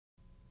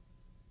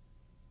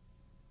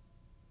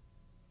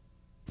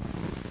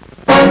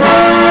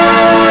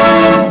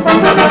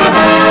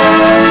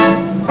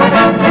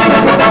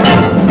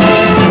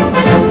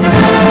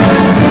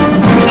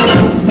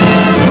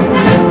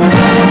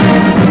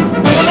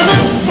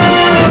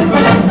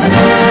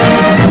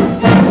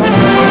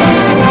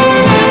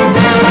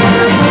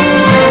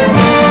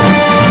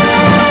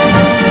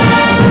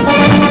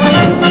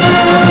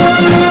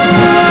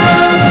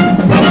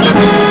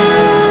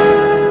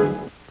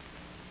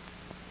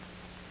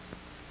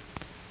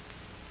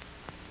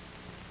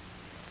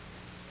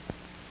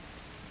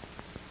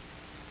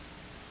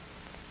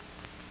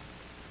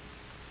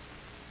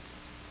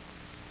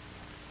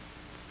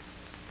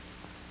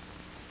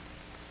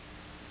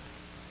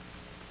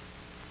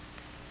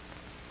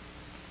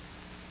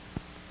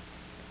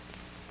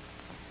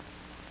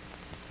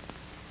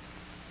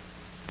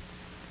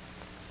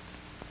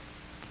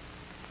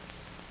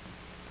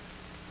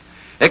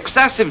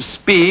Excessive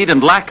speed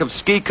and lack of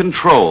ski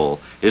control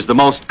is the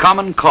most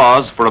common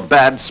cause for a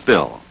bad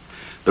spill.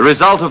 The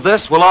result of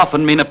this will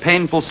often mean a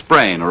painful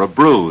sprain or a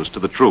bruise to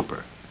the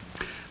trooper.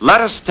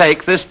 Let us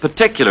take this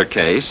particular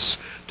case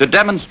to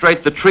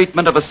demonstrate the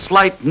treatment of a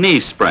slight knee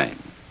sprain.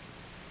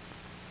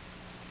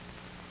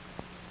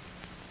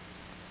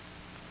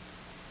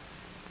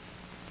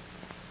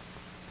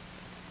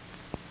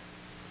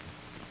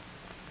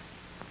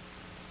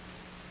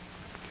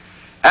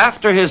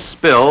 After his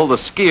spill, the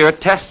skier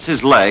tests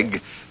his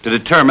leg to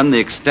determine the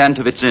extent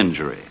of its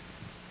injury.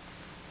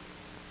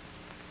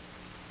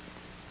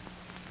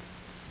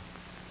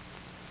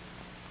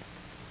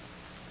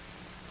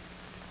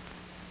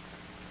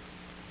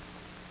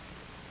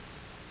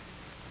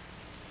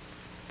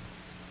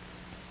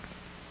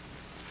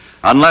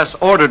 Unless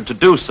ordered to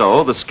do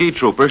so, the ski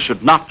trooper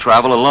should not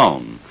travel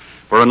alone,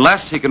 for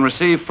unless he can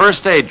receive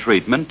first aid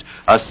treatment,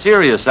 a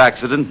serious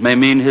accident may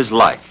mean his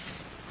life.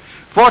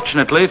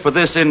 Fortunately for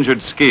this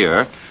injured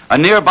skier, a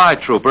nearby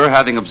trooper,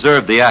 having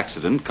observed the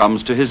accident,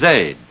 comes to his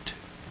aid.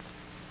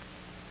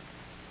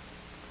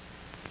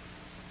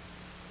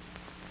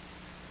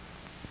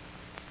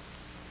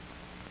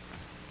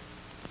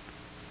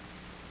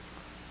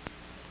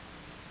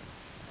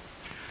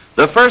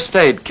 The first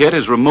aid kit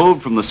is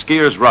removed from the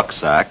skier's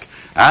rucksack,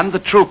 and the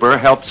trooper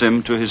helps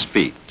him to his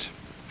feet.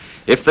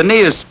 If the knee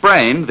is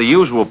sprained, the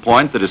usual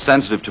point that is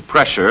sensitive to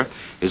pressure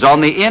is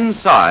on the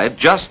inside,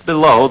 just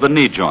below the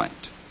knee joint.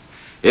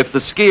 If the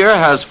skier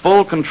has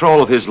full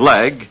control of his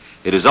leg,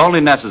 it is only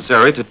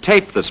necessary to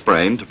tape the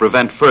sprain to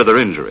prevent further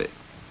injury.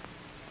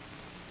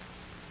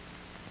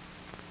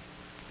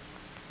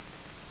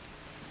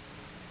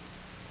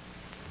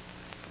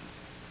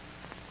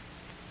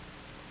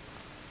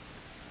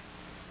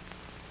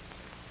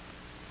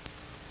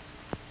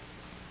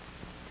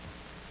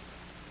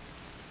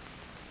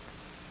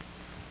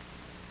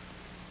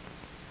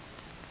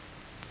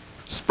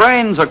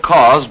 Sprains are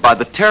caused by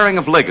the tearing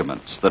of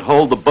ligaments that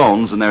hold the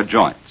bones in their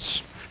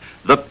joints.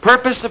 The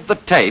purpose of the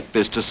tape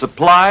is to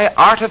supply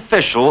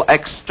artificial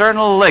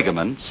external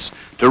ligaments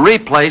to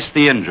replace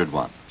the injured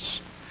ones.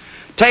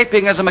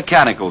 Taping is a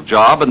mechanical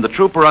job, and the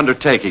trooper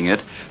undertaking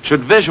it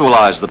should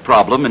visualize the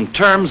problem in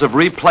terms of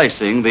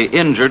replacing the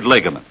injured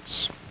ligaments.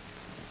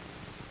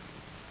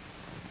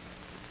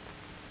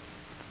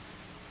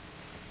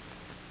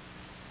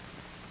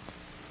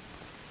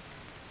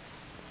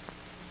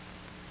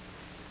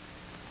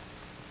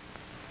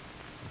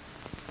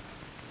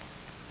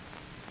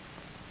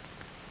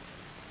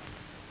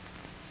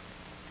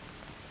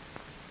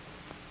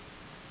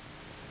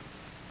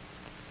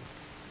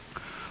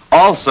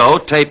 Also,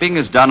 taping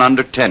is done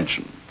under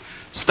tension.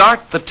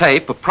 Start the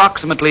tape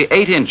approximately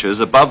 8 inches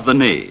above the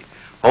knee,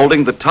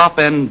 holding the top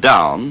end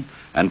down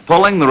and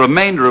pulling the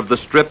remainder of the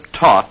strip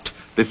taut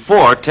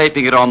before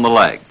taping it on the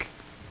leg.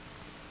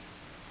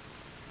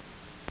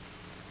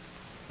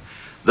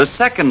 The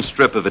second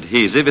strip of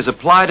adhesive is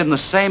applied in the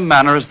same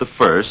manner as the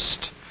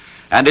first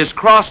and is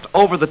crossed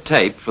over the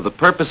tape for the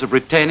purpose of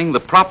retaining the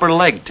proper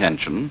leg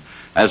tension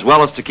as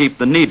well as to keep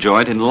the knee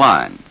joint in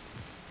line.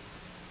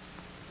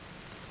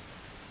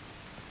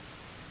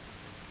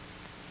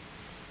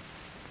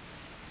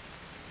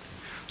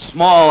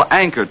 Small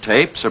anchor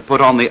tapes are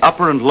put on the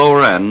upper and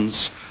lower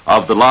ends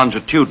of the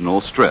longitudinal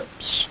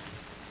strips.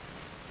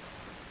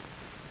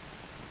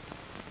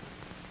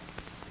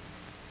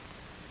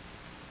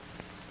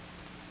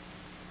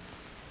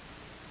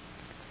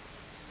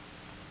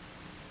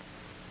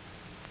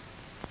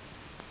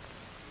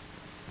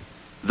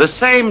 The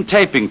same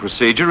taping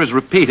procedure is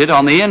repeated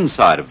on the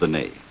inside of the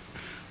knee.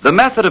 The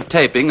method of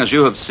taping, as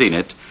you have seen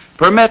it,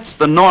 permits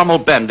the normal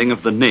bending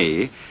of the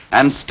knee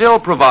and still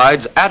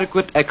provides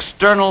adequate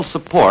external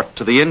support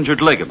to the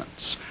injured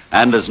ligaments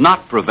and does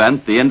not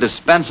prevent the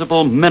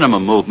indispensable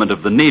minimum movement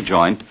of the knee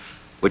joint,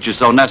 which is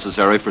so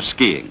necessary for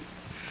skiing.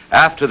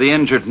 After the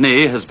injured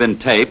knee has been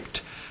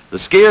taped, the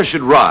skier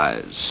should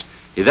rise.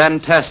 He then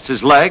tests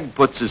his leg,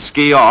 puts his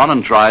ski on,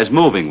 and tries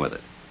moving with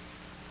it.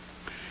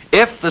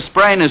 If the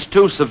sprain is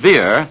too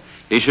severe,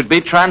 he should be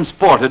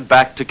transported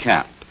back to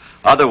camp.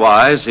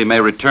 Otherwise, he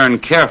may return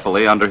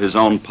carefully under his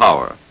own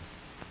power.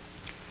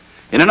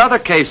 In another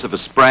case of a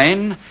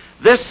sprain,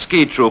 this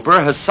ski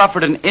trooper has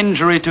suffered an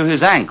injury to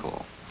his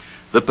ankle.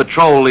 The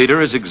patrol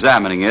leader is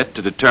examining it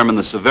to determine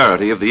the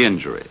severity of the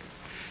injury.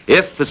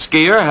 If the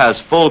skier has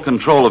full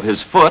control of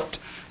his foot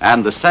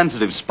and the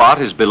sensitive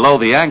spot is below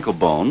the ankle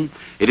bone,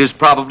 it is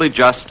probably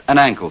just an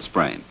ankle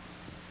sprain.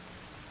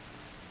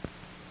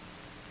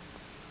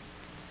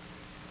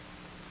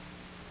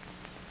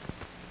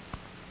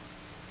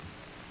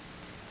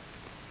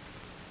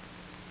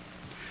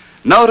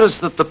 Notice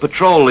that the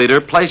patrol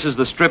leader places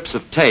the strips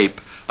of tape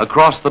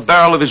across the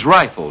barrel of his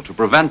rifle to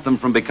prevent them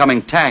from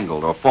becoming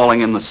tangled or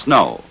falling in the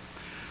snow.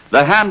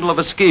 The handle of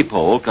a ski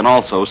pole can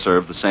also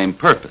serve the same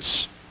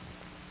purpose.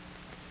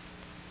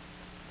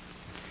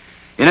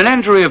 In an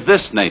injury of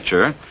this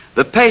nature,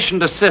 the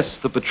patient assists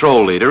the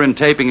patrol leader in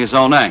taping his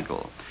own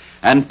ankle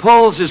and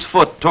pulls his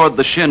foot toward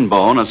the shin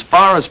bone as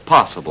far as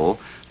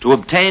possible to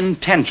obtain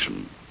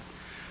tension.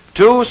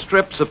 2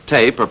 strips of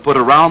tape are put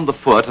around the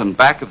foot and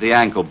back of the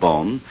ankle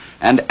bone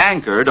and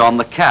anchored on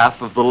the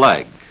calf of the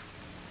leg.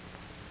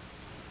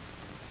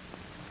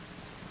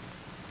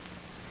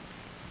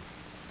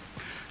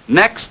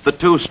 Next, the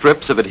 2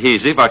 strips of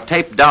adhesive are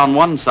taped down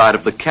one side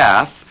of the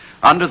calf,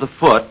 under the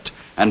foot,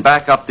 and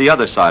back up the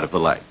other side of the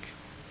leg.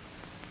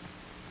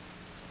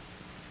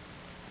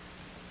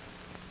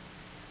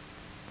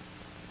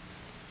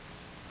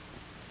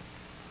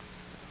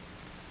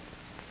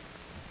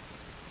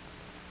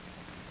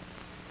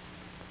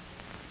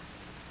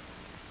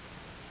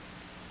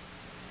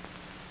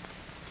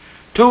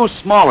 Two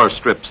smaller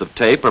strips of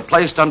tape are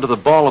placed under the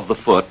ball of the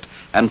foot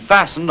and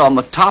fastened on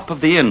the top of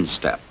the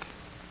instep.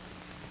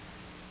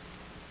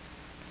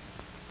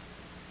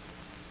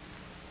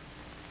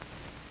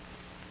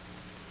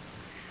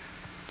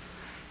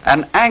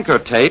 An anchor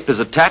tape is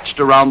attached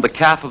around the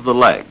calf of the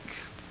leg.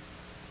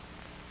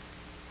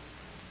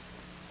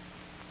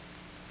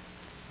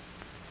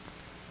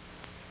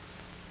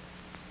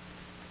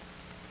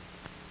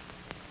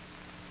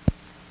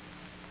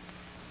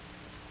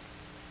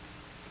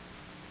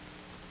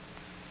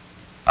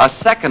 A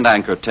second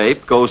anchor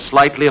tape goes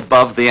slightly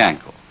above the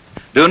ankle.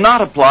 Do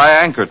not apply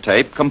anchor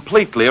tape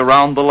completely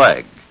around the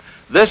leg.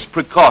 This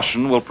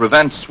precaution will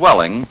prevent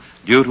swelling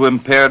due to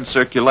impaired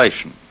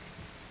circulation.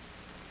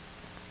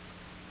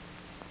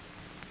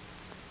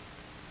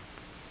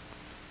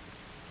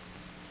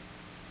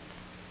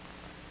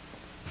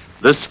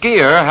 The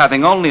skier,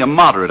 having only a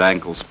moderate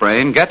ankle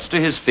sprain, gets to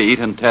his feet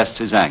and tests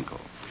his ankle.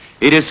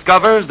 He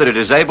discovers that it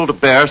is able to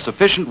bear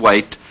sufficient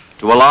weight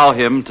to allow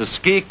him to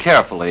ski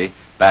carefully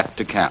back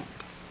to camp.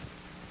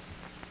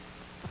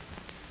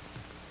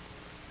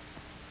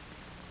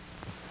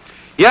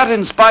 Yet,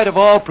 in spite of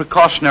all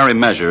precautionary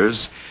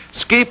measures,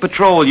 ski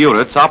patrol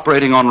units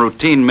operating on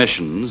routine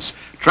missions,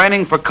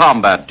 training for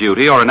combat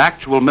duty or in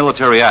actual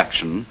military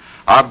action,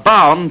 are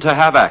bound to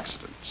have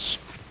accidents.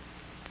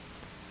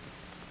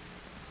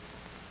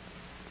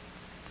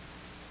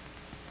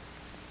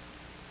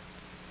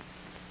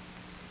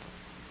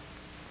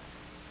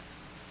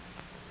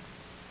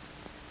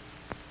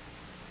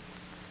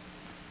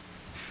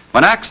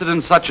 When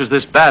accidents such as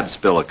this bad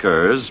spill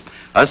occurs,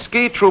 a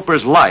ski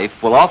trooper's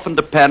life will often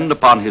depend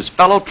upon his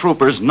fellow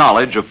troopers'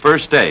 knowledge of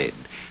first aid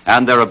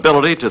and their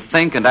ability to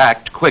think and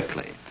act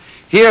quickly.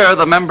 Here,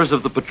 the members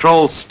of the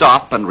patrol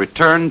stop and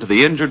return to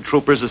the injured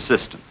trooper's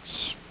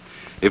assistance.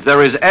 If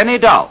there is any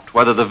doubt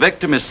whether the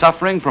victim is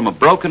suffering from a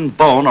broken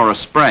bone or a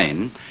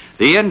sprain,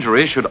 the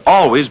injury should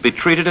always be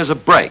treated as a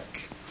break.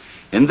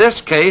 In this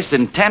case,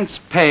 intense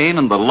pain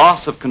and the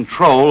loss of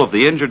control of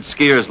the injured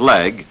skier's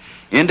leg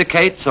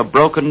indicates a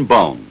broken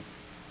bone.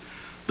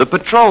 The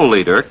patrol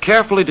leader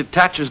carefully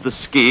detaches the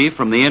ski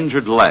from the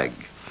injured leg,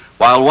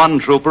 while one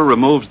trooper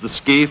removes the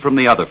ski from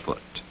the other foot.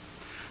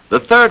 The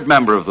third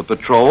member of the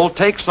patrol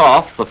takes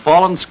off the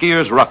fallen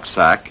skier's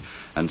rucksack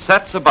and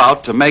sets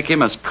about to make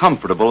him as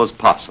comfortable as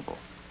possible.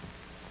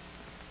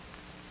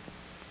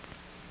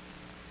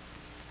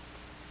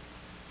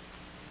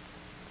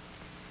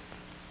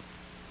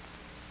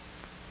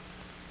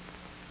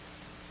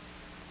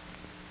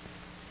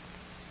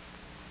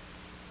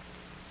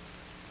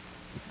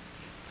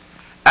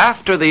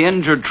 After the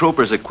injured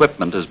trooper's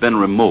equipment has been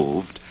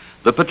removed,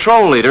 the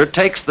patrol leader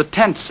takes the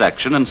tent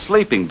section and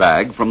sleeping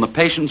bag from the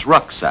patient's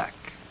rucksack.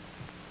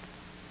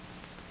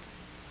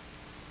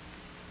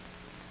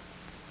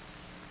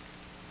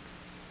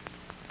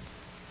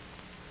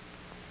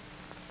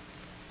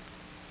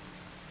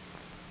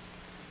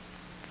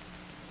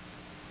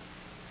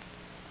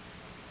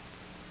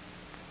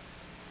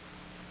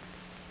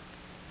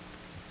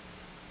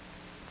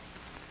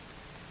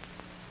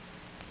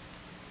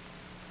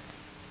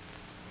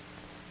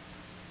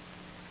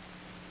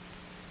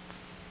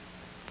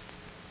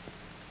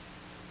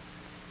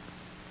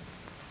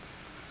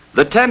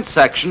 The tent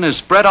section is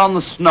spread on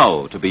the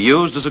snow to be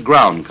used as a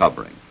ground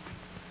covering.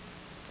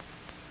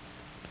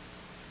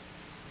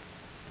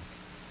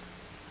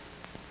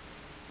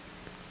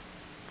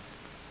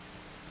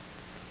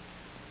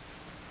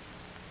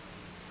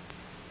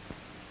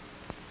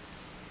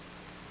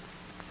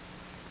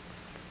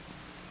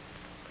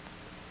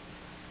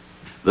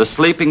 The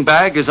sleeping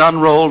bag is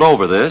unrolled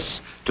over this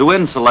to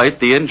insulate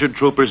the injured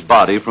trooper's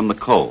body from the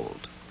cold.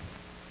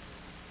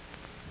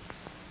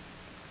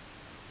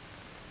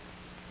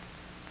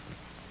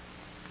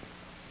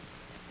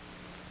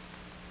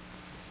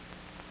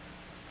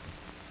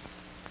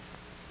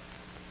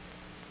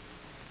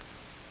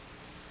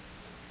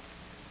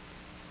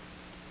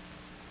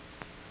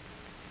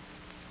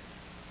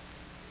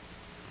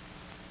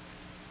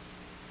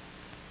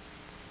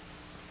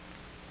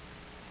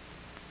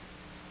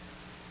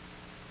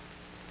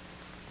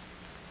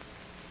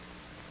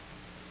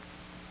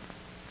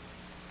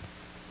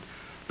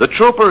 The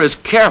trooper is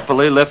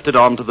carefully lifted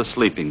onto the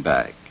sleeping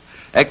bag.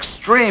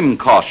 Extreme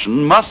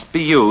caution must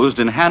be used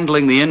in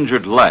handling the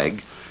injured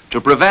leg to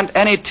prevent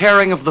any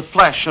tearing of the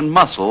flesh and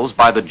muscles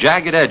by the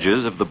jagged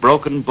edges of the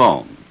broken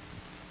bone.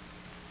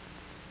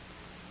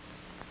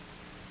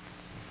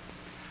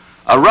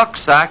 A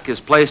rucksack is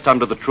placed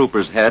under the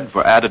trooper's head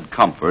for added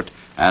comfort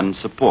and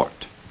support.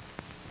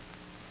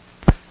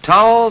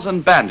 Towels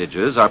and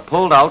bandages are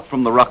pulled out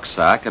from the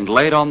rucksack and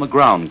laid on the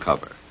ground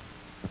cover.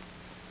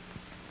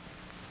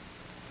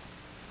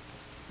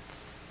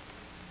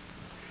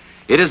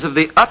 It is of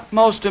the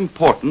utmost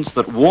importance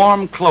that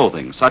warm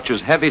clothing, such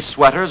as heavy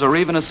sweaters or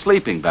even a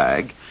sleeping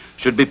bag,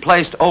 should be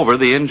placed over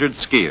the injured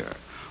skier.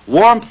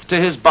 Warmth to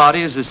his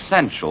body is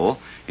essential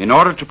in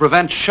order to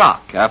prevent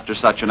shock after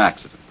such an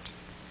accident.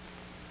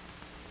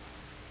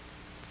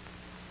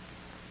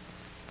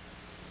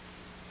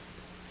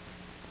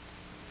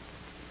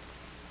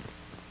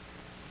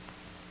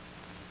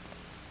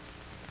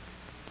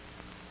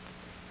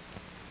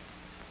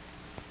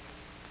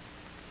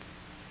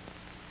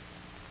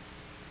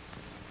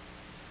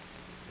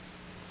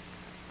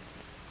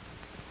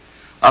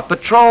 A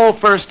patrol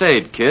first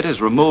aid kit is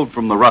removed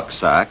from the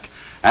rucksack,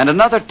 and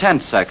another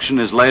tent section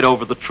is laid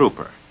over the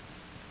trooper.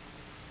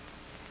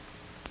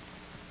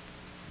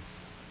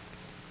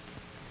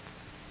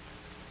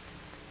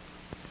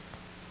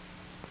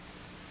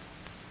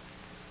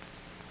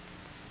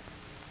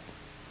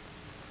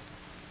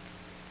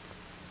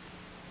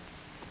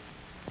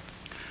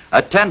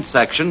 A tent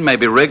section may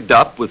be rigged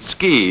up with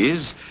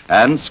skis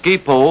and ski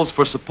poles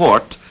for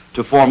support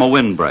to form a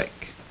windbreak.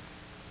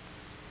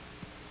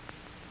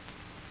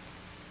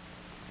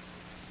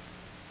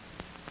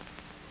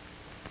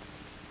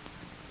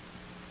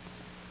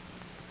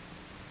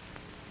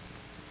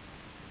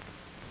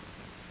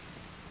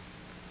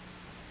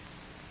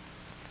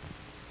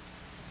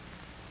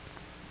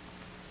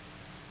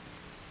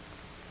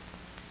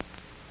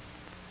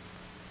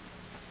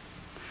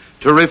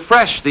 To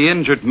refresh the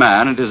injured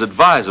man, it is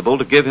advisable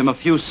to give him a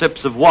few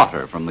sips of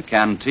water from the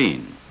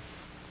canteen.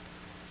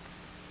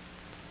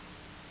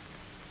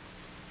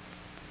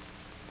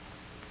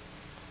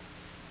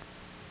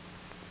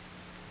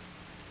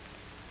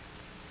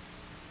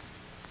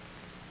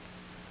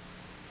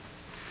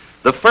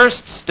 The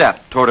first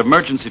step toward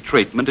emergency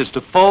treatment is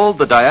to fold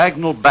the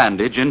diagonal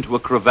bandage into a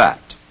cravat.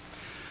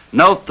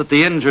 Note that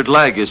the injured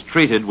leg is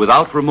treated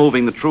without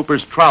removing the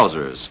trooper's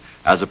trousers,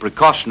 as a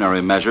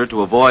precautionary measure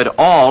to avoid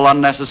all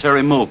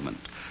unnecessary movement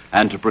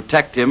and to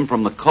protect him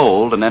from the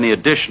cold and any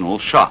additional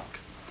shock.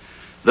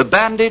 The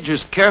bandage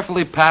is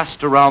carefully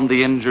passed around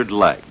the injured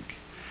leg.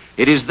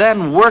 It is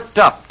then worked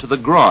up to the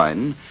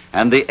groin,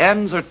 and the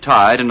ends are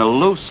tied in a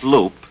loose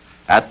loop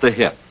at the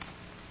hip.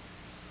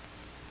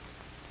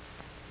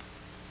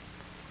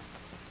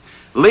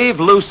 Leave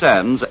loose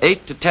ends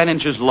 8 to 10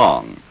 inches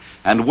long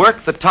and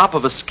work the top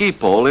of a ski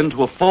pole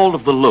into a fold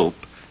of the loop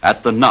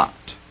at the nut.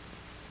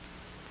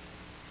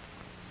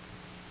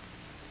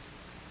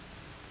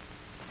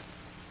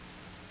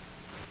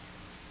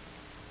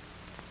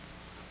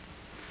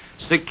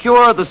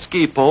 Secure the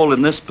ski pole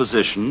in this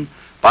position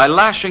by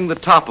lashing the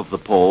top of the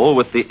pole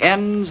with the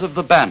ends of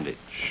the bandage.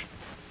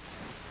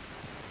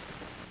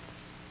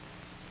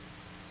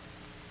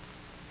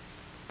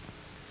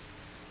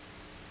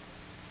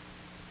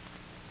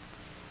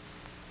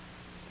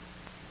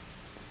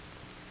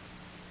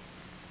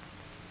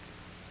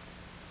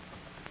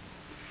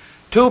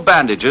 Two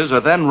bandages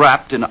are then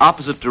wrapped in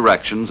opposite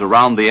directions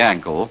around the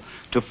ankle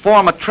to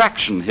form a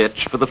traction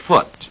hitch for the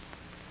foot.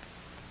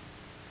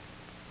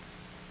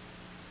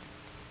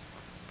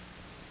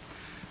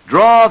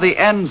 Draw the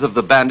ends of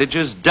the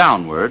bandages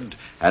downward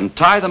and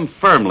tie them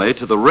firmly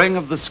to the ring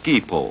of the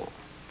ski pole.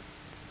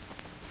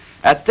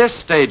 At this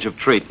stage of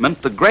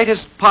treatment, the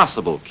greatest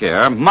possible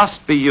care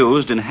must be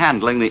used in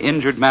handling the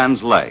injured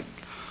man's leg.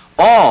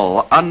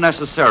 All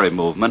unnecessary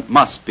movement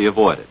must be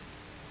avoided.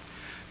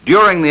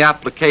 During the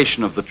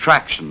application of the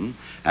traction,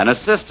 an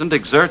assistant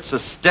exerts a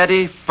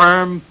steady,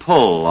 firm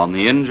pull on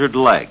the injured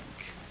leg.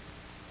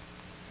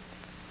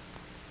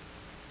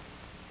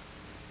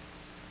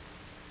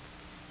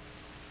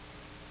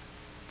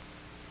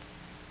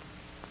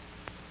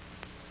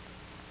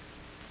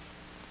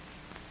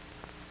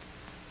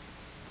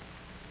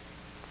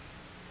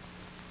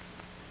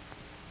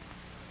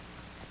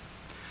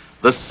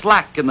 The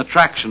slack in the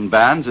traction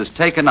bands is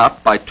taken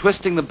up by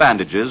twisting the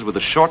bandages with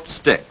a short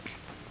stick.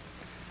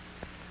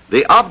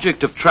 The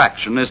object of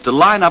traction is to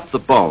line up the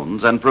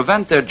bones and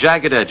prevent their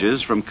jagged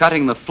edges from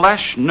cutting the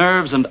flesh,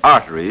 nerves, and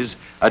arteries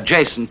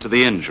adjacent to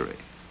the injury.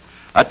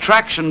 A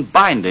traction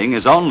binding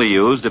is only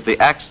used if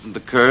the accident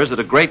occurs at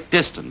a great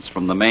distance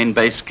from the main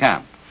base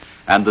camp,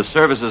 and the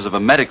services of a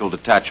medical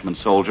detachment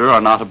soldier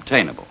are not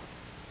obtainable.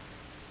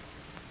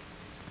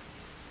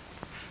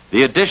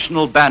 The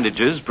additional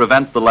bandages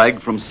prevent the leg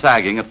from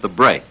sagging at the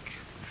break.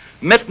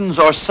 Mittens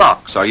or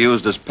socks are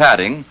used as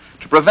padding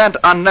to prevent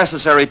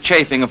unnecessary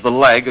chafing of the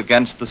leg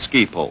against the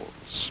ski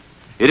poles.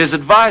 It is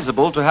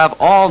advisable to have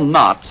all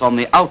knots on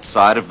the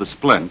outside of the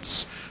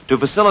splints to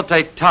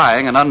facilitate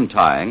tying and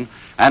untying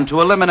and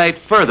to eliminate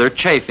further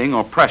chafing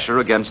or pressure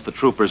against the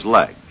trooper's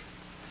leg.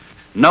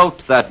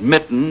 Note that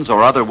mittens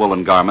or other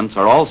woolen garments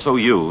are also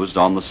used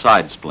on the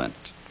side splint.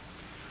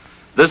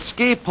 The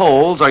ski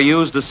poles are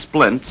used as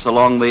splints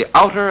along the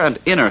outer and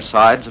inner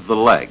sides of the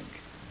leg.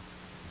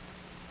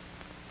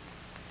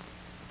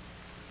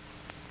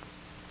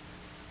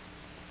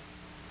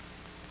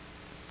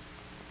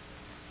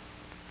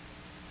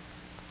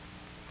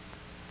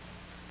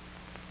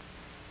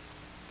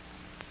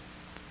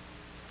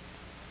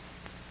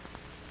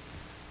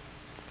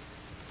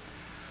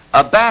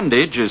 A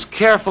bandage is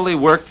carefully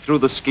worked through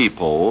the ski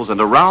poles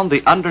and around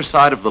the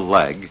underside of the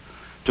leg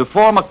to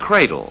form a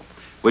cradle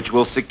which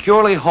will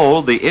securely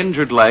hold the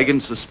injured leg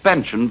in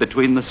suspension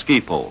between the ski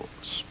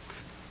poles.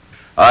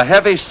 A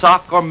heavy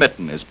sock or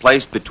mitten is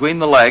placed between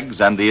the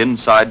legs and the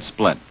inside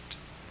splint.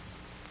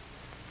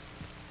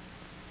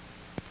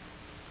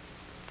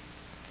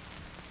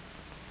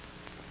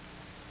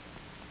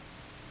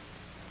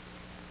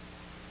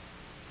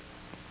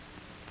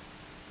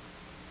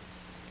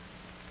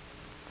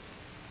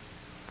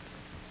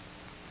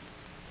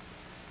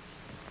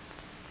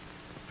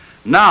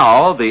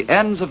 Now the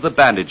ends of the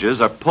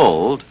bandages are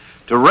pulled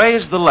to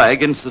raise the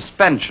leg in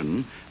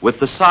suspension, with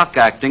the sock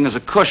acting as a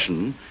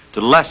cushion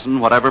to lessen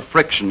whatever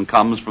friction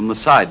comes from the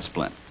side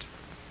splint.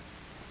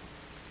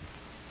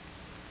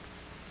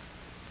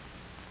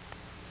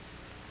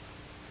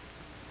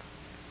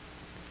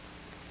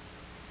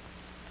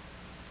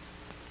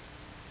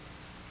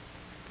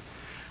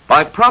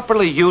 By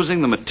properly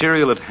using the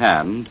material at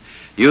hand,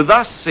 you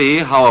thus see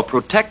how a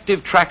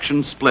protective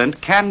traction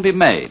splint can be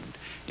made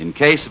in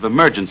case of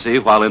emergency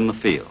while in the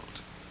field.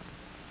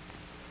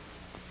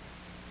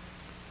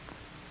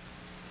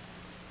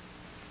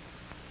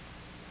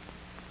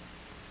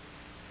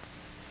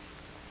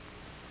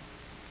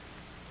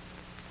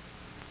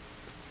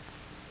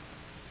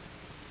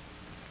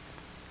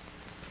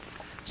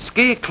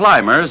 Ski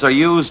climbers are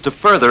used to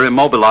further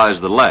immobilize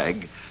the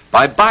leg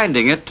by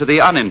binding it to the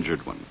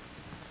uninjured one.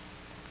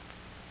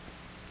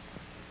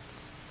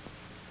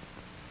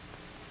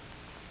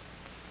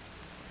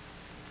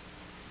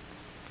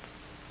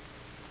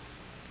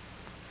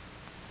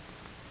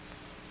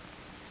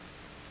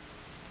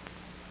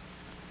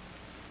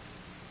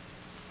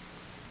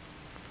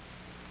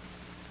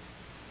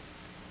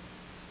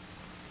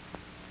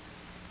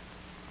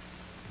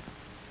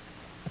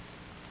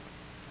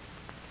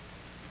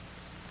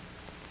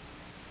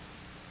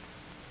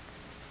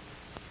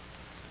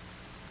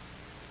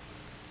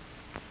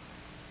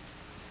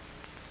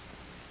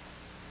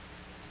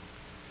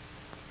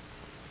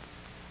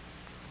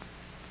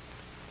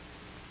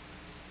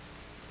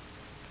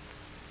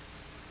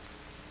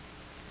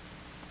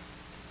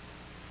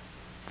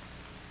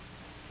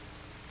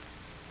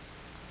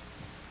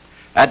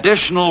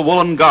 Additional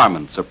woolen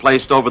garments are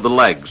placed over the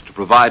legs to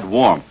provide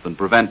warmth and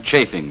prevent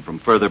chafing from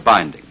further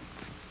binding.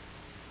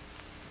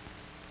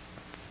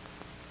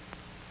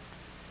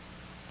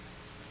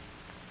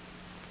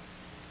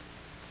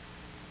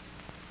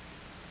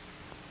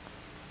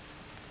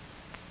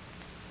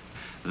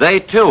 They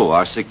too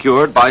are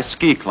secured by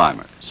ski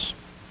climbers.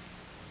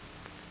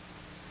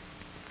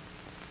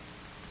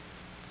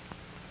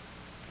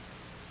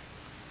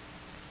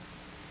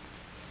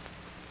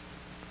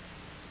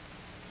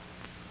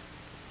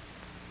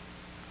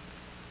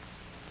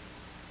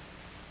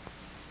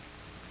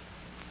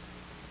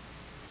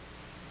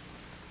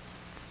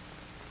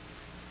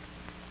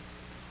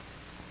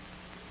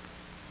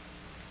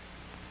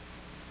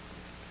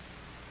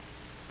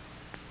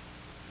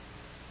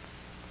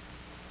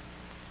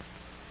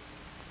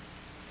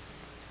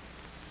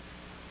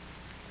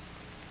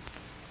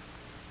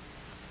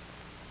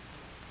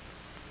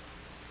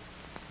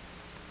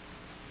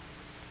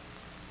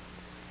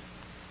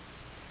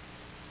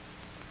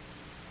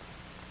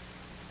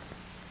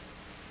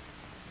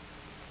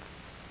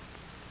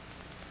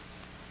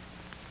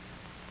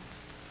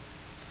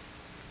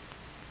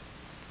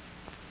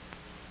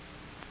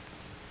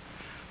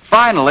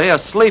 Finally, a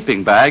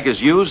sleeping bag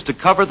is used to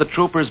cover the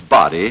trooper's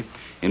body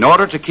in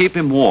order to keep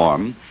him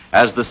warm,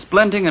 as the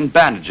splinting and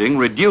bandaging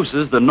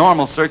reduces the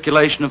normal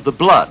circulation of the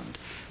blood,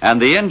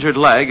 and the injured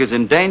leg is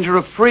in danger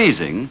of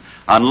freezing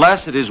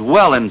unless it is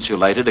well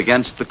insulated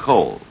against the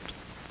cold.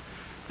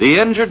 The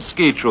injured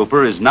ski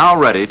trooper is now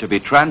ready to be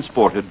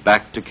transported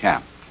back to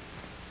camp.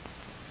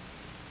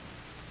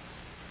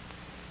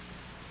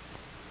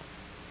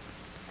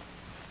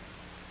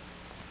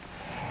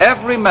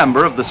 Every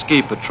member of the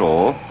ski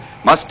patrol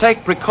must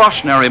take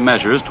precautionary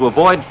measures to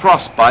avoid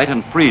frostbite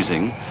and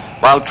freezing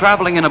while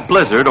traveling in a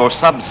blizzard or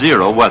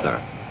sub-zero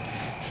weather.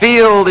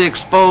 Feel the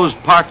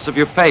exposed parts of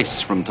your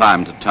face from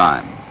time to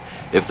time.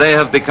 If they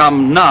have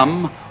become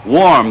numb,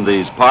 warm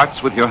these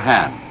parts with your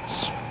hands.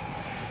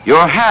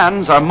 Your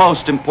hands are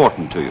most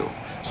important to you,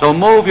 so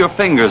move your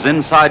fingers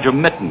inside your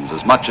mittens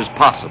as much as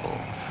possible.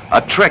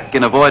 A trick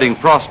in avoiding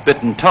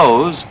frostbitten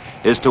toes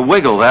is to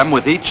wiggle them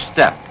with each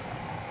step.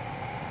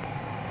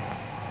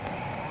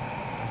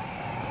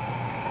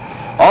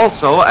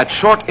 Also, at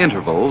short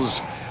intervals,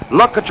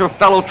 look at your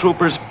fellow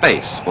trooper's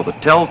face for the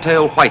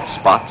telltale white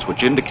spots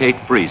which indicate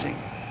freezing.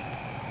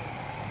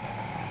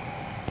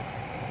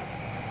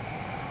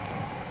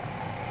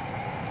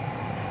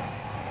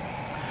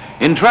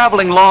 In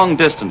traveling long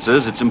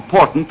distances, it's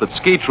important that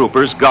ski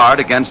troopers guard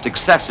against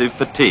excessive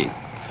fatigue.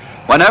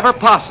 Whenever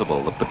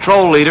possible, the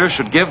patrol leader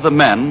should give the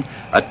men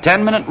a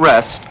 10-minute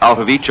rest out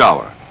of each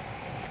hour.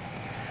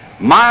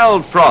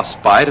 Mild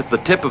frostbite at the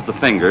tip of the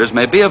fingers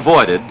may be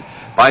avoided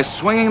by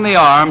swinging the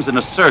arms in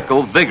a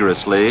circle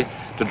vigorously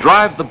to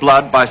drive the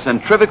blood by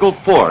centrifugal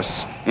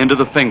force into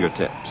the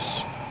fingertips.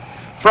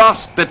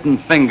 Frostbitten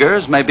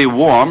fingers may be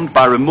warmed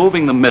by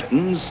removing the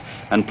mittens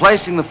and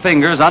placing the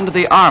fingers under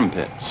the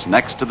armpits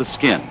next to the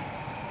skin.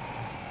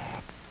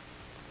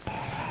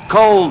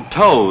 Cold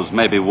toes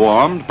may be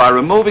warmed by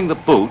removing the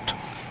boot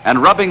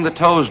and rubbing the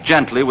toes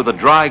gently with a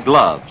dry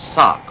glove,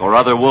 sock, or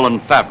other woolen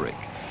fabric,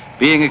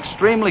 being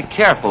extremely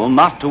careful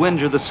not to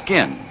injure the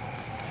skin.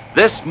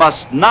 This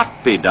must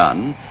not be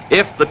done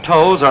if the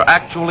toes are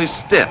actually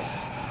stiff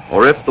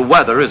or if the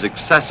weather is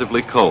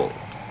excessively cold.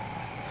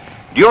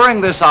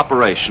 During this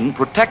operation,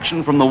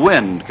 protection from the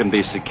wind can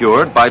be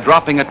secured by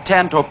dropping a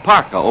tent or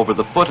parka over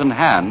the foot and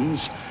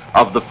hands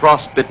of the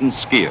frostbitten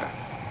skier.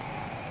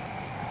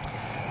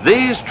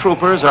 These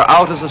troopers are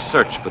out as a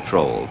search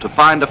patrol to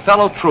find a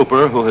fellow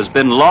trooper who has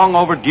been long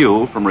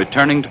overdue from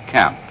returning to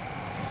camp.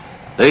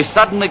 They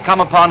suddenly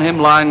come upon him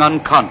lying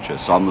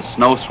unconscious on the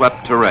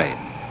snow-swept terrain.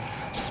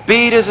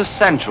 Speed is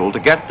essential to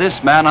get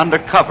this man under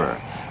cover,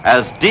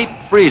 as deep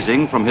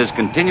freezing from his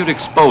continued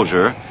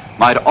exposure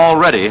might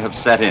already have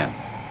set in.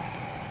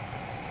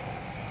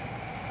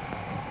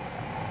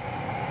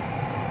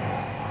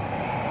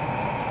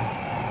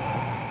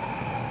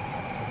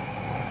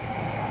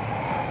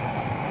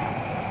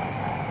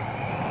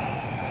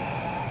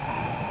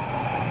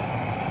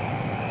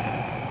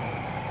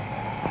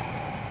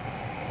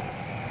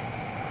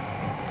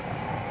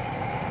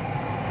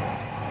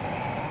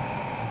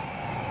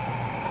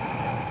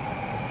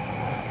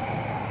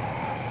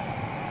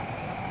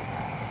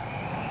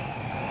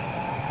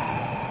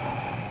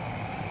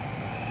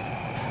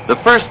 The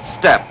first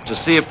step to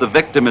see if the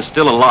victim is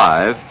still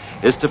alive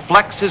is to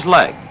flex his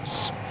legs.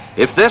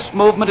 If this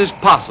movement is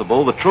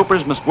possible, the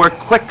troopers must work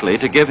quickly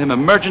to give him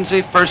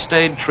emergency first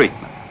aid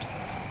treatment.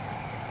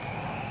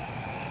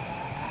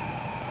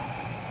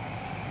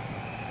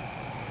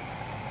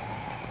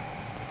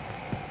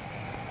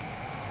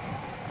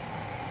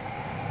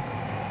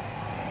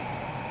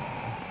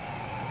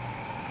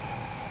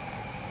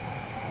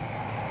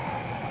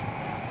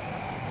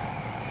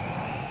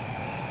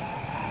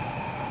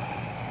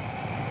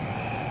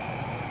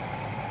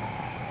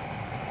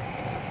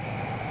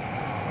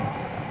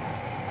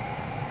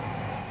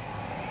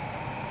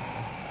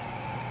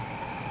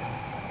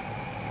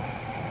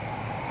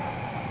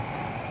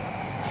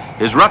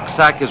 His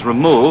rucksack is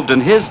removed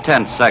and his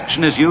tent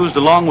section is used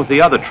along with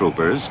the other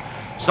troopers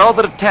so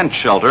that a tent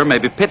shelter may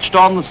be pitched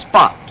on the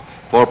spot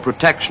for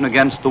protection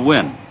against the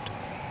wind.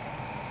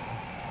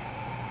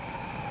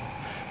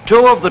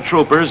 Two of the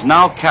troopers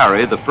now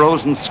carry the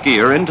frozen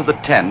skier into the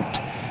tent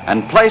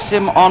and place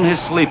him on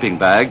his sleeping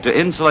bag to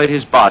insulate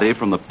his body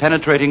from the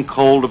penetrating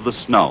cold of the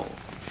snow.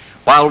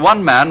 While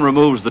one man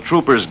removes the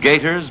trooper's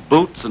gaiters,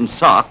 boots, and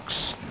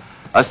socks,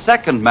 a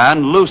second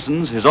man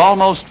loosens his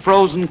almost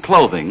frozen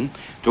clothing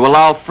to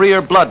allow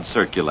freer blood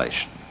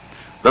circulation.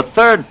 The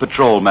third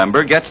patrol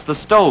member gets the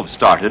stove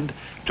started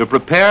to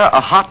prepare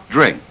a hot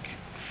drink.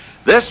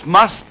 This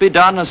must be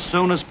done as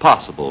soon as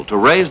possible to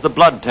raise the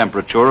blood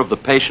temperature of the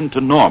patient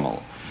to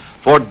normal,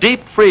 for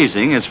deep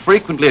freezing is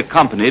frequently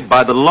accompanied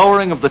by the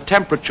lowering of the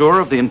temperature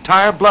of the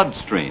entire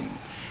bloodstream,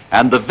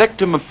 and the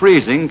victim of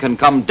freezing can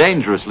come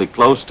dangerously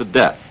close to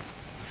death.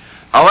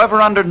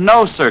 However, under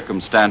no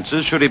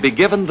circumstances should he be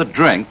given the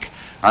drink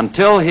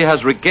until he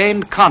has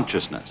regained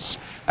consciousness,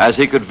 as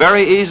he could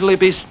very easily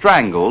be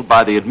strangled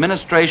by the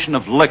administration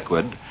of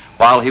liquid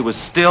while he was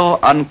still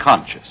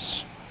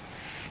unconscious.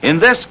 In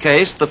this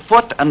case, the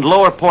foot and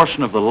lower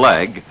portion of the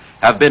leg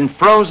have been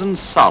frozen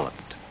solid.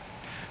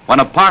 When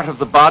a part of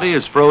the body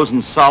is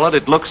frozen solid,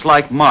 it looks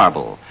like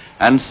marble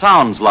and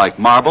sounds like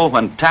marble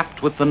when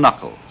tapped with the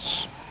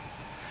knuckles.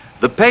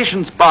 The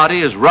patient's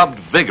body is rubbed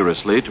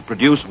vigorously to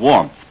produce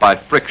warmth by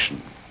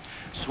friction.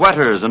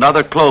 Sweaters and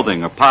other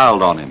clothing are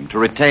piled on him to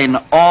retain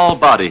all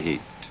body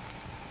heat.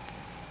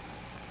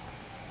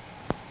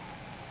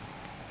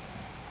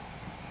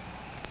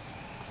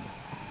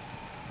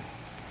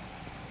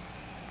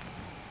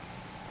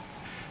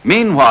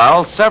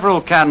 Meanwhile,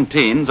 several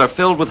canteens are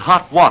filled with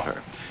hot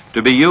water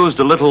to be used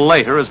a little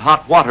later as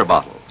hot water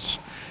bottles.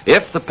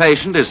 If the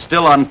patient is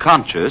still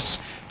unconscious,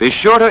 be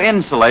sure to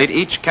insulate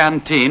each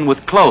canteen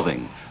with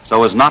clothing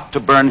so as not to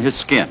burn his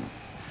skin.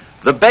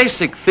 The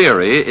basic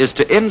theory is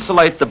to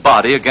insulate the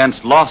body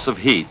against loss of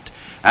heat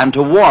and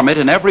to warm it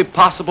in every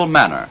possible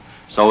manner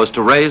so as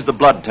to raise the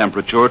blood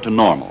temperature to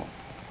normal.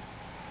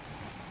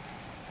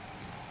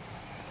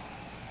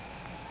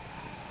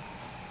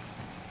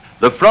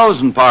 The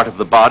frozen part of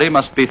the body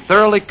must be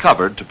thoroughly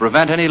covered to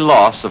prevent any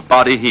loss of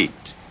body heat.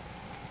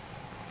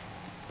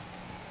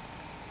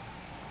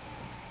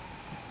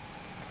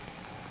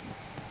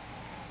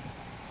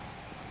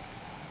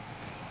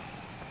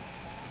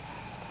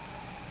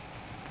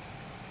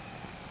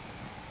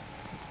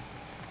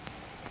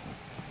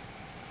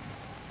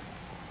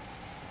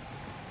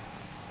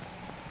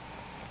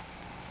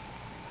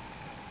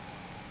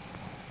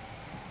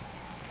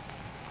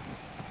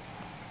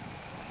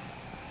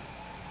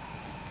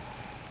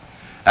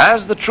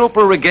 As the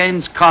trooper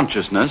regains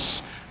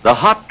consciousness, the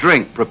hot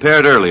drink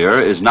prepared earlier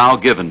is now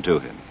given to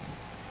him.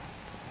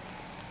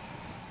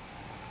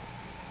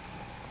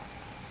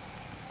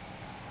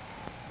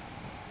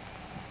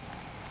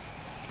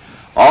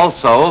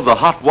 Also, the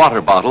hot water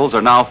bottles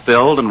are now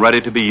filled and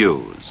ready to be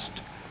used.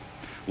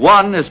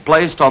 One is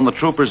placed on the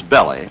trooper's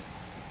belly,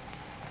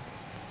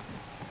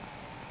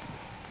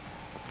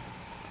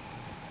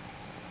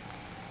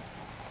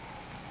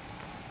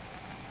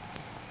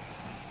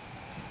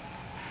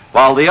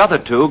 while the other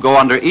two go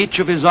under each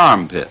of his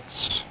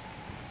armpits.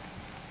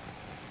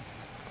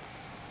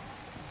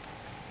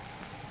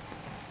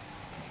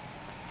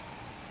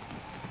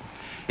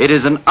 It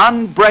is an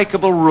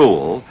unbreakable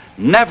rule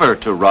never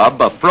to rub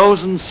a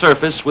frozen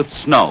surface with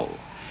snow.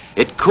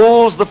 It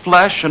cools the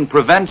flesh and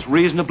prevents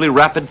reasonably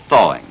rapid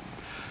thawing.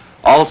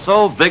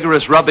 Also,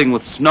 vigorous rubbing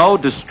with snow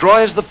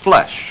destroys the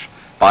flesh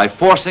by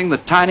forcing the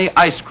tiny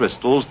ice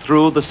crystals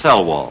through the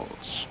cell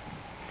walls.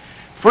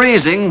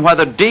 Freezing,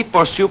 whether deep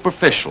or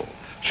superficial,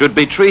 should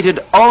be treated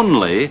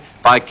only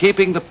by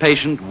keeping the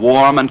patient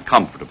warm and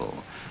comfortable,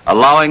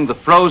 allowing the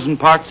frozen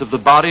parts of the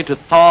body to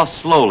thaw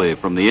slowly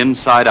from the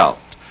inside out,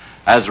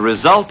 as a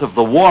result of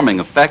the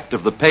warming effect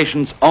of the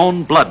patient's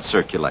own blood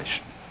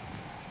circulation.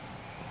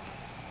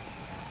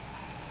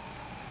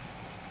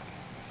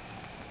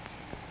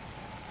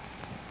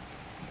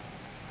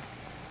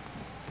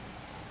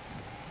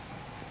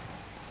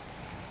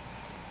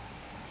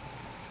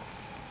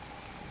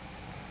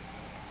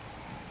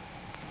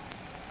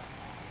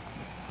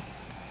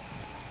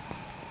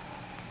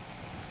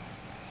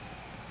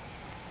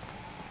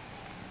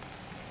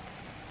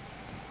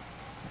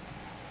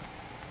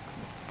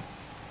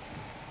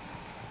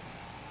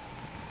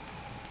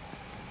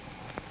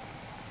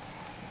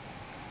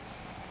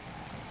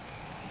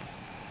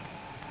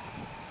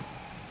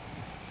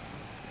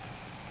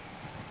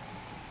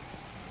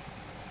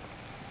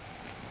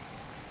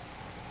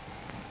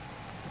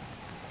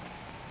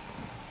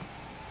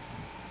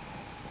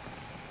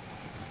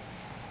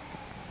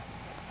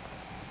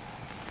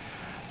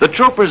 The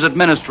troopers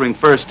administering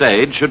first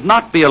aid should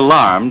not be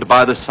alarmed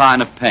by the sign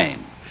of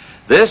pain.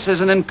 This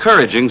is an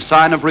encouraging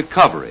sign of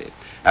recovery,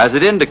 as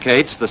it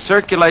indicates the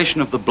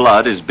circulation of the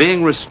blood is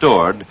being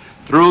restored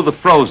through the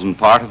frozen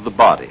part of the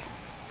body.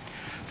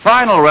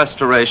 Final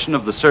restoration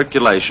of the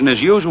circulation is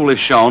usually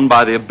shown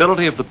by the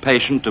ability of the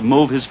patient to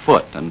move his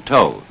foot and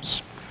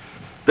toes.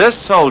 This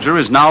soldier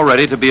is now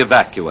ready to be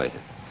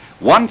evacuated.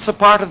 Once a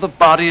part of the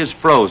body is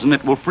frozen,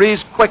 it will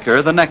freeze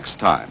quicker the next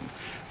time.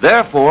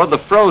 Therefore, the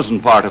frozen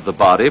part of the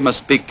body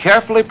must be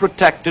carefully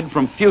protected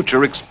from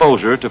future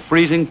exposure to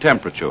freezing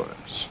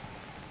temperatures.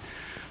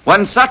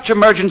 When such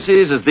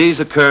emergencies as these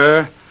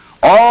occur,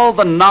 all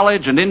the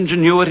knowledge and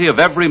ingenuity of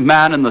every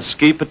man in the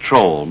ski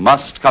patrol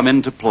must come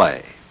into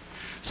play.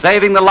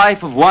 Saving the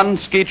life of one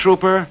ski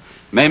trooper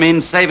may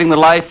mean saving the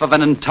life of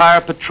an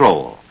entire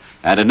patrol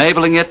and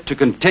enabling it to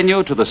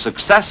continue to the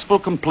successful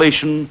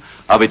completion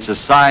of its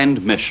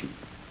assigned mission.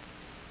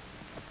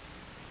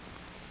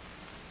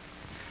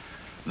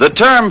 The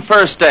term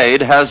first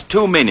aid has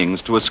two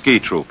meanings to a ski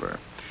trooper.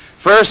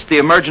 First, the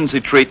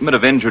emergency treatment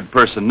of injured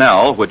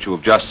personnel, which you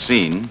have just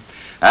seen,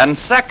 and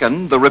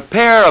second, the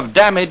repair of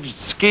damaged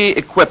ski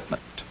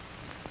equipment.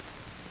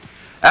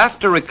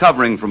 After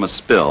recovering from a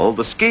spill,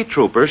 the ski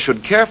trooper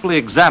should carefully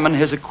examine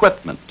his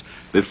equipment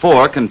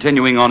before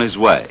continuing on his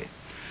way.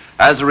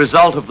 As a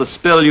result of the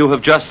spill you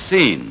have just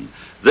seen,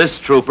 this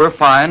trooper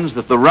finds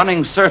that the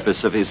running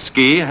surface of his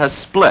ski has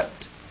split.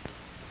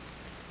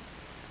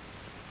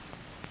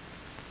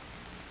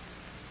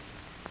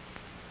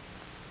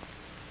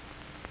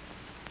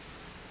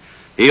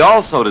 He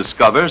also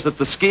discovers that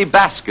the ski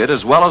basket,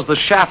 as well as the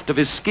shaft of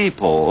his ski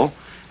pole,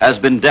 has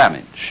been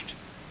damaged.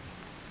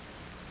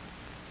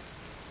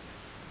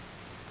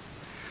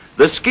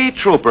 The ski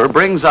trooper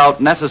brings out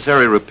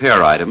necessary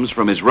repair items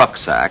from his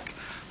rucksack,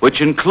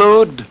 which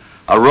include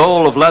a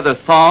roll of leather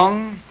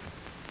thong,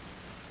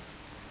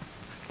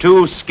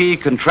 2 ski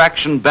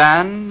contraction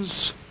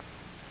bands,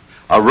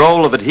 a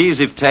roll of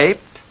adhesive tape,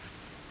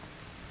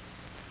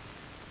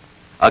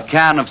 a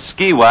can of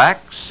ski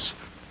wax,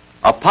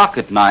 a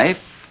pocket knife,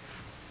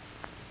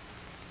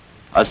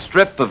 a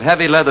strip of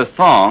heavy leather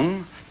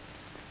thong,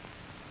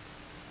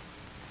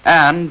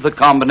 and the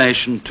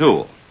combination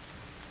tool.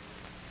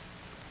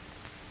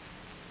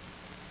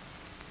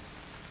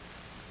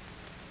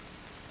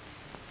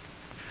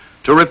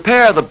 To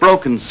repair the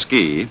broken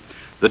ski,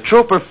 the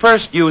trooper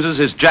first uses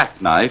his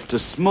jackknife to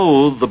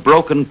smooth the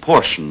broken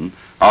portion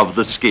of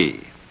the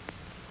ski.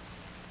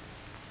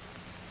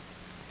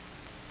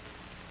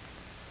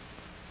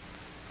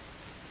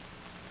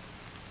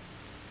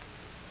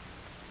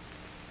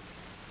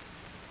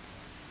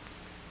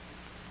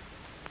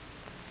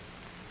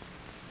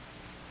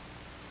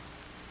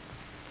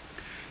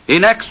 He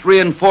next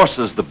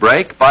reinforces the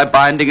break by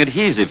binding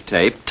adhesive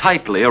tape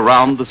tightly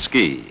around the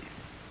ski.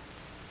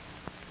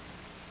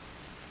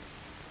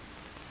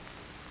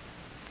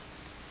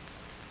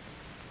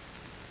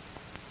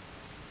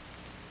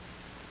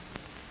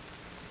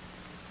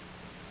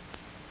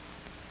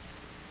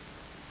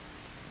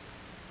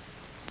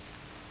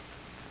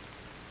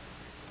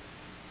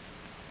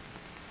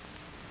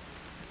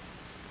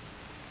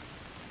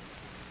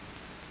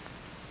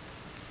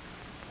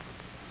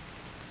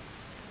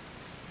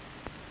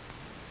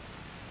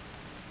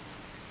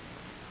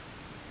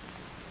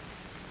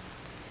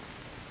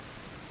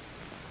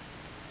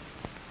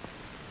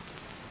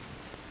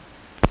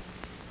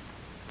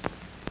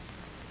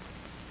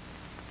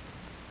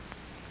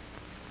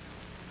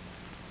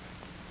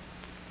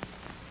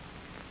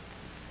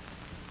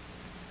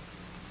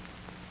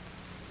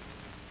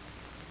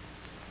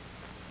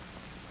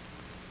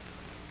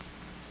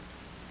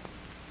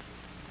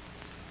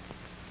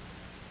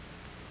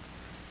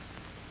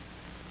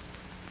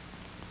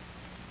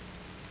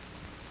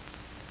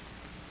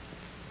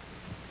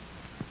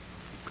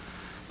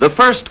 The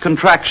first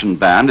contraction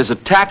band is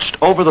attached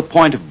over the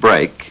point of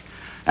break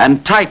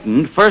and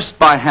tightened first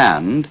by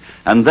hand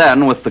and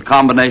then with the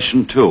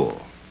combination tool.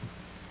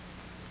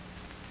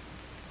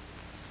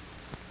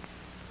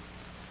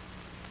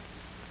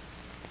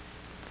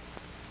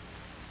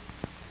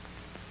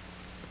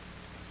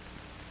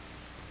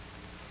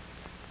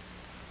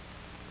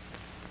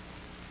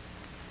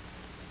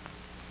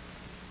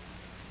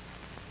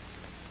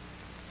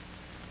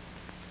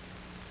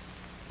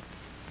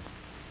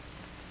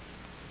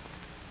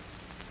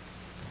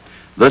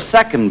 The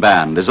second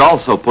band is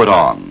also put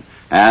on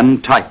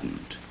and tightened.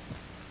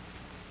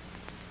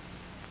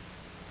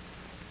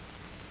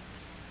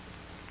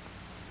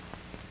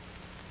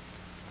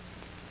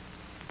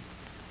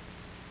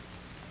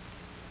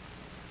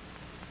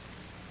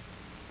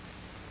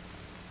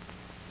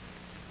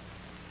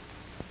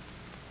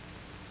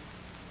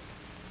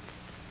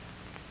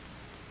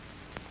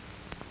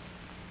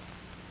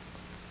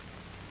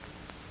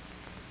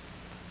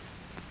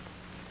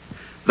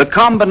 The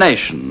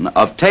combination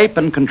of tape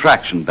and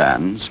contraction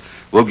bands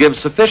will give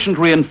sufficient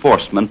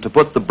reinforcement to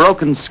put the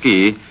broken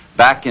ski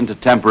back into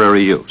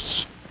temporary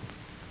use.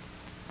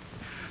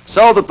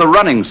 So that the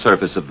running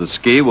surface of the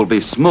ski will be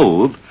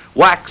smooth,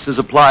 wax is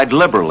applied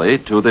liberally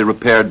to the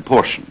repaired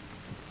portion.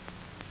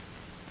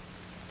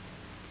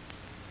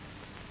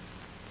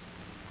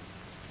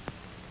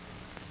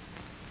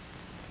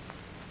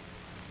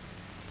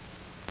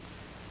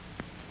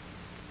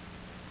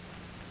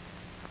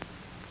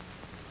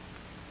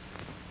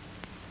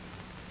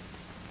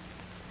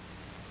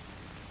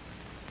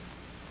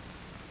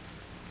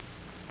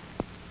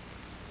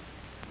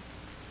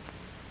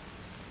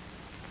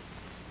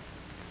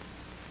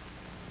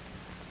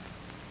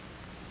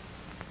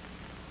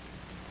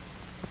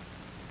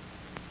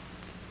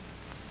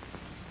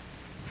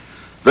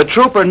 The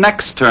trooper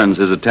next turns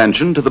his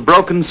attention to the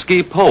broken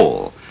ski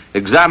pole,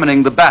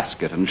 examining the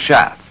basket and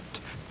shaft.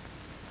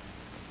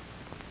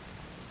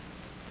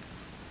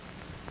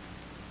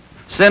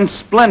 Since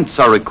splints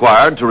are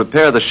required to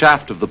repair the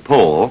shaft of the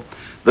pole,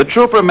 the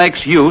trooper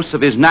makes use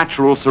of his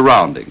natural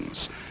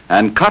surroundings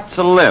and cuts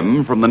a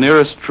limb from the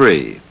nearest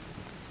tree.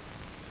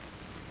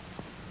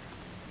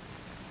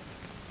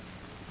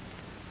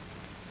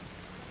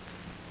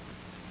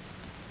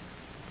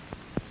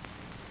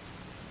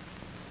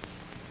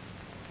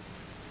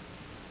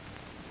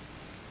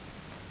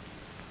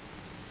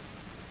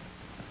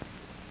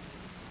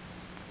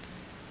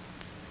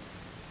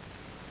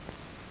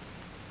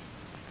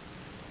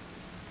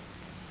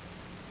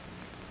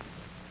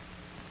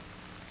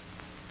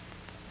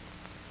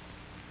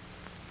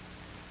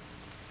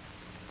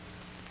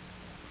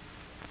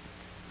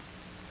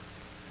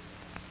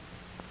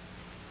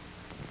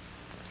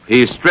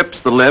 He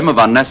strips the limb of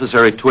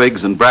unnecessary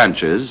twigs and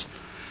branches,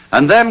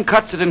 and then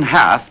cuts it in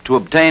half to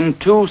obtain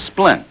 2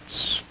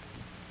 splints.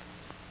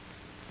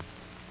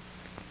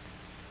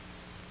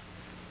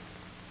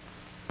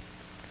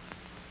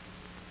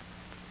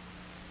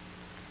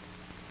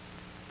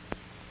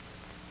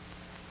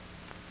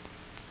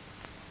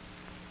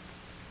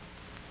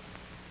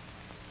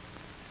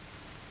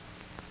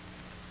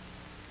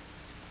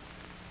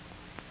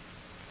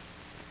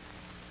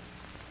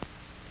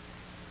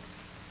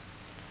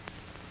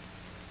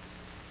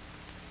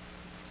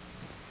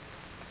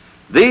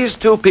 These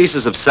 2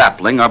 pieces of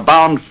sapling are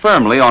bound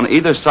firmly on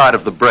either side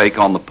of the break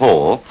on the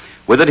pole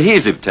with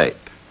adhesive tape.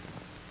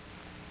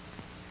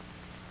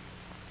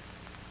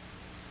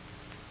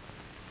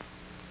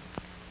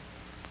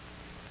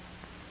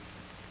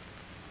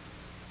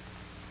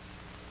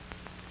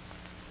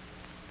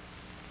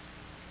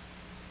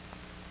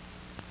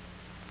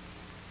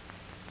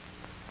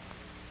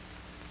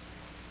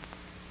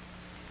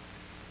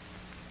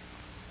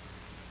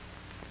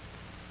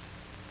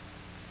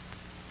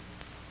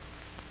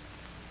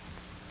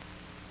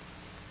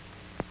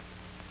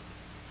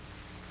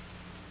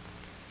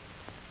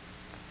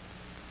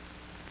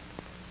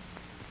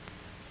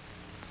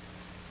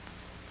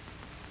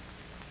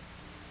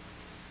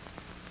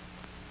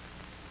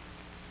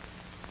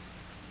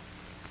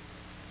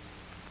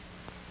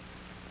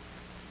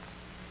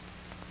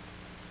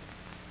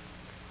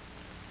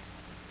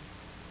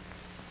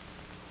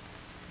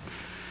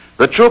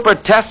 The trooper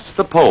tests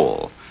the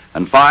pole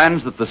and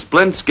finds that the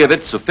splints give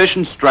it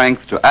sufficient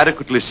strength to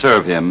adequately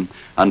serve him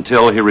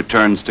until he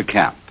returns to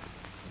camp.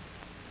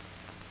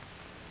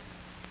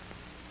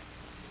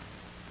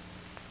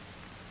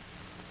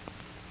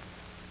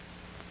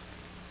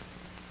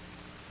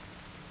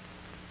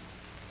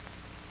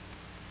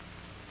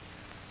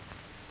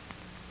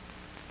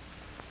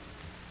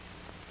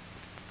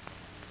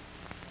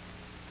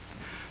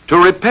 To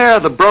repair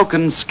the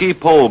broken ski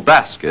pole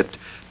basket,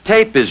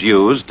 tape is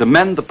used to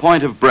mend the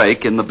point of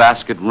break in the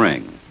basket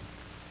ring.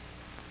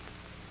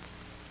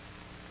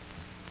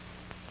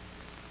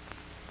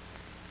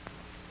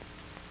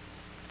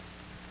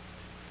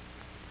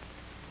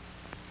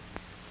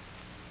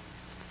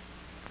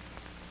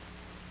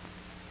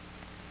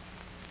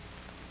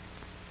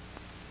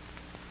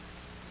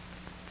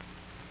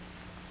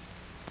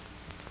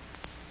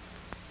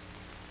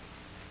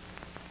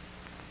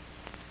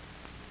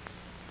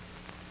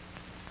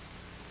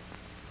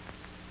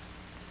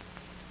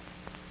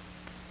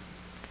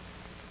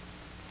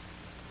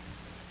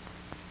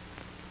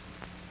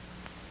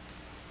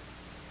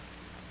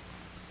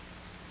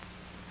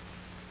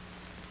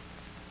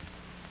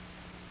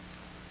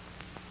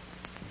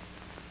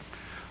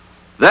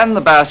 Then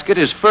the basket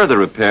is further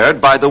repaired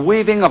by the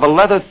weaving of a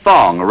leather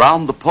thong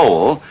around the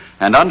pole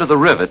and under the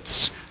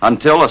rivets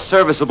until a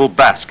serviceable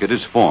basket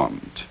is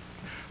formed.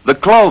 The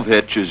clove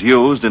hitch is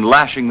used in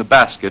lashing the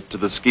basket to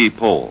the ski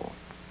pole.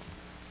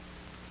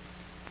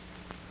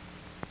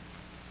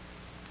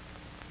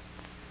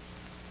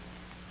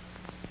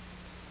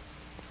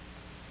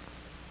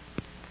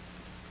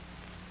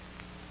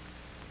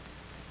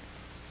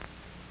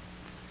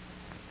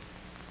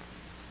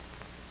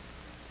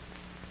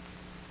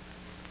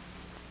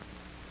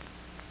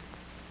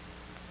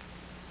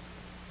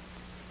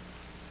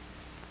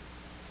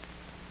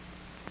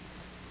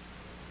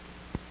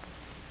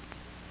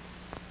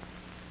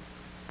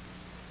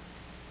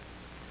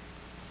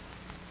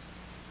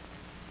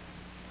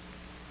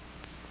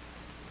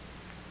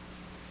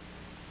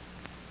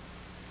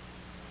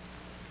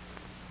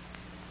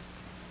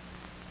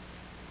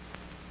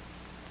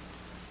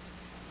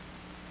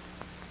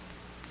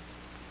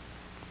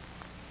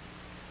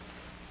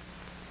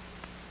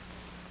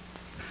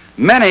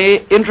 Many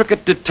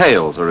intricate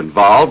details are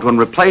involved when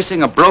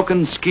replacing a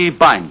broken ski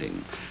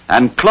binding,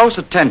 and close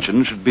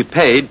attention should be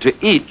paid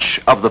to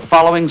each of the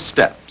following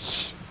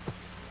steps.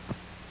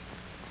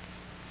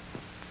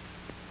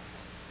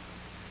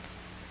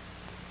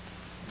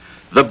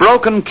 The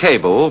broken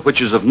cable, which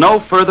is of no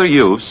further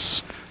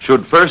use,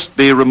 should first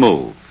be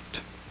removed.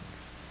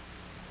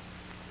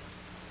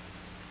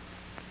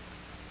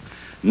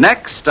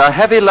 Next, a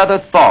heavy leather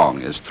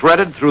thong is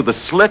threaded through the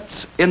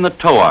slits in the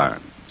toe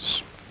irons.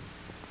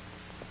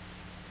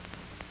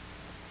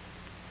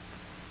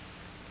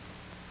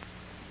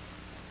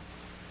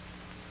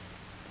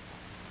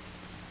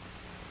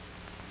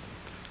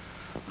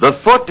 The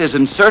foot is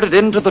inserted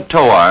into the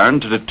toe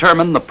iron to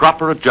determine the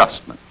proper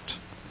adjustment.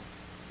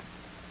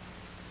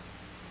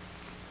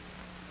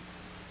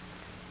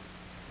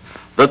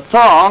 The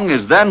thong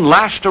is then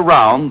lashed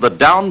around the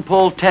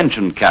down-pull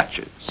tension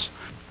catches.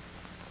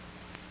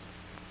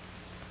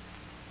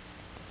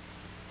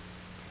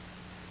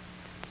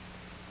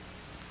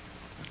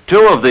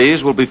 Two of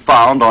these will be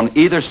found on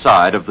either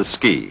side of the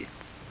ski.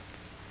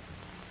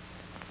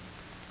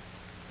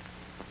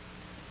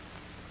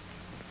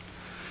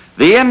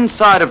 The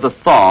inside of the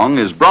thong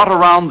is brought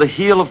around the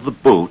heel of the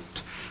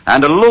boot,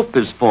 and a loop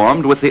is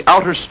formed with the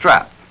outer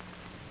strap.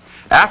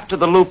 After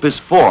the loop is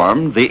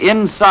formed, the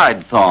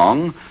inside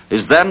thong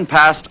is then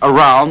passed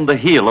around the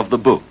heel of the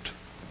boot.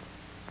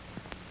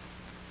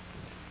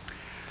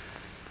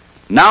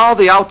 Now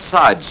the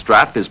outside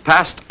strap is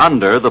passed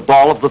under the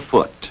ball of the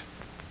foot.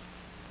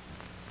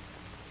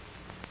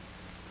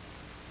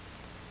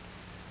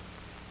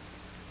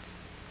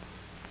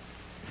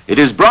 It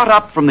is brought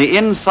up from the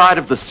inside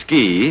of the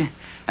ski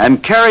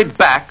and carried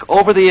back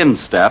over the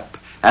instep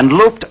and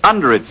looped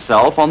under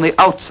itself on the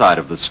outside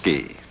of the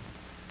ski.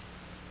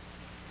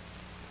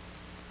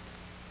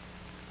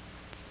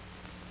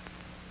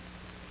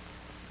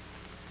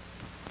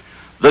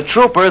 The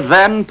trooper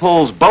then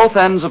pulls both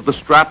ends of the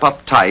strap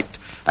up tight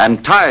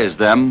and ties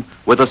them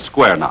with a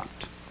square knot.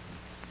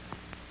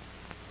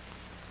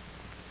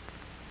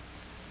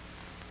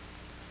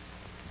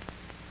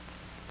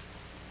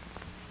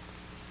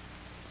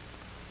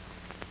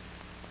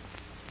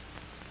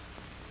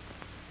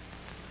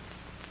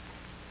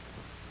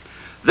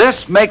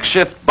 This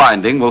makeshift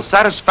binding will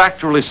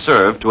satisfactorily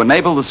serve to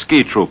enable the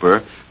ski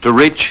trooper to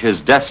reach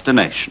his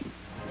destination.